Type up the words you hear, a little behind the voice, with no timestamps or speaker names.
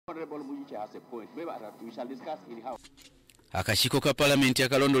Akakiiko ka palamenti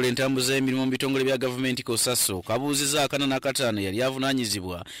akalondoola entambuza y'emirimu mu bitongole bya gavumenti Kosaso kabuuzizza akana n'akataano yali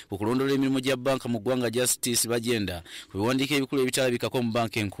avunaanyizibwa ku kulondoola emirimu gya bbanka mu ggwanga Justine Bagyenda ku biwandiiko ebikulu ebitalabikako mu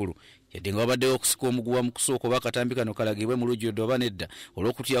bbanka enkulu. Yadde nga wabaddewo okusika omuguwa mu kusooka oba akatambi kano kalagibwe mu lujjudde oba nedda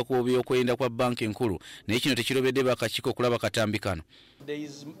olw'okutya kw'ebyokwerinda kwa bbanka enkulu naye kino tekirobedde bakakiiko okulaba katambi kano.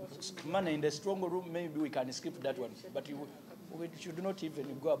 We should not even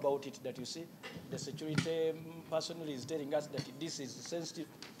go about it that you see the security personnel is telling us that this is sensitive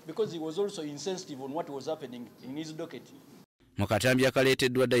because he was also insensitive on what was happening in his docket. Mu katambi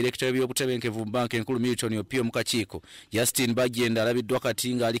akaleeteddwa Director w'ebyobutebenkevu mu bbanka enkulu Milton mu kakiiko, Justine Bagyenda alabiddwa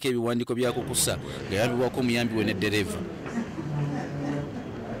kati ng'aliko ebiwandiiko byakukusa ng'ayambibwako omuyambi we n'eddereeva.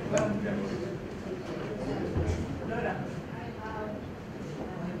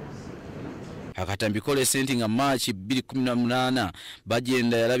 Akatambi kolese nti nga Maachi 2018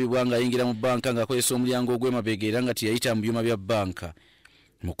 Bagyenda yalabibwa ng'ayingira mu bbanka ng'akozesa omulyango ogw'emabega era nga teyayita mu byuma bya bbanka.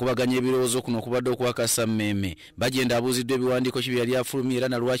 Mu kubaganya ebirowoozo kuno okubadde okwakasa mmeeme, Bagyenda abuuziddwa ebiwandiiko ki bye yali afulumya era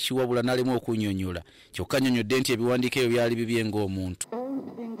na lwaki wabula n'alemu okunnyonnyola. Kyokka annyonnyodde nti ebiwandiiko ebyo byali bibye ng'omuntu.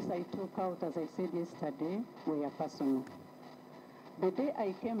 The day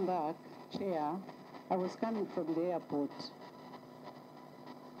I came back, Chair, I was coming from the airport.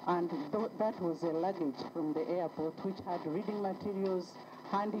 And that was a luggage from the airport which had reading materials,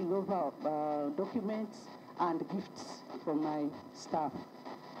 handing over documents and gifts from my staff.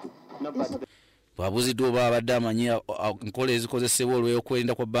 Bwabuuziddwa oba abadde amanyi nkola ezikozesebwa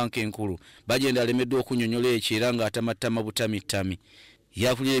olw'okwerinda kwa bbanka enkulu, Bagyenda alemeddwa okunnyonnyola ekyo era ng'atamattama butamitami.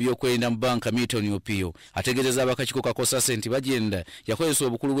 Yakulira ebyokwerinda mu bbanka Milton ategeezezza abakakiiko ka Kosaso nti Bagyenda yakozesa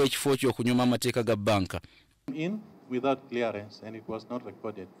obukulu bw'ekifo kye okunyuma amateeka ga bbanka. Without clearance, and it was not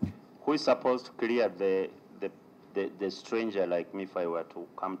recorded. Who is supposed to clear the stranger like me if I were to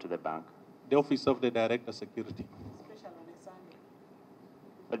come to the bank? The office of the Director Security.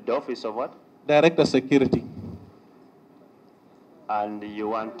 The office of what? Director Security. And you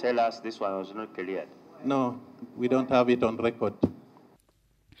want to tell us this one was not cleared? No, we don't have it on record.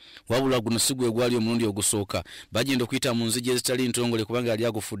 Wabula guno si gwe gwali omulundi ogusooka. Bagyenda okuyita mu nzigi ezitali ntongole kubanga yali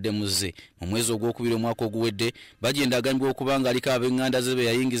agufudde muzze. Mu mwezi ogwokubiri omwaka oguwedde, Bagyenda agambibwa okubanga aliko ab'enganda ze be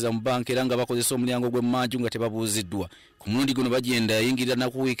yayingiza mu bbanka era nga bakozesa omulyango gw'emmanju nga tebabuuziddwa. Ku mulundi guno Bagyenda yayingirira na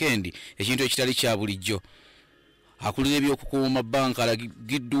ku wiikendi, ekintu ekitali kya bulijjo. Akulira ebyokukuuma bbanka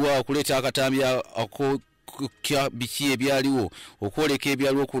alagiddwa okuleeta akatambi akokya biki ebyaliwo okwoleka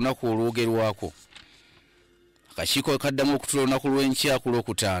ebyaliwo ku lunaku olwogerwako. Akakiiko kaddamu okutula olunaku lw'enkya ku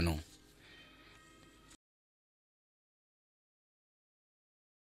Lwokutaano.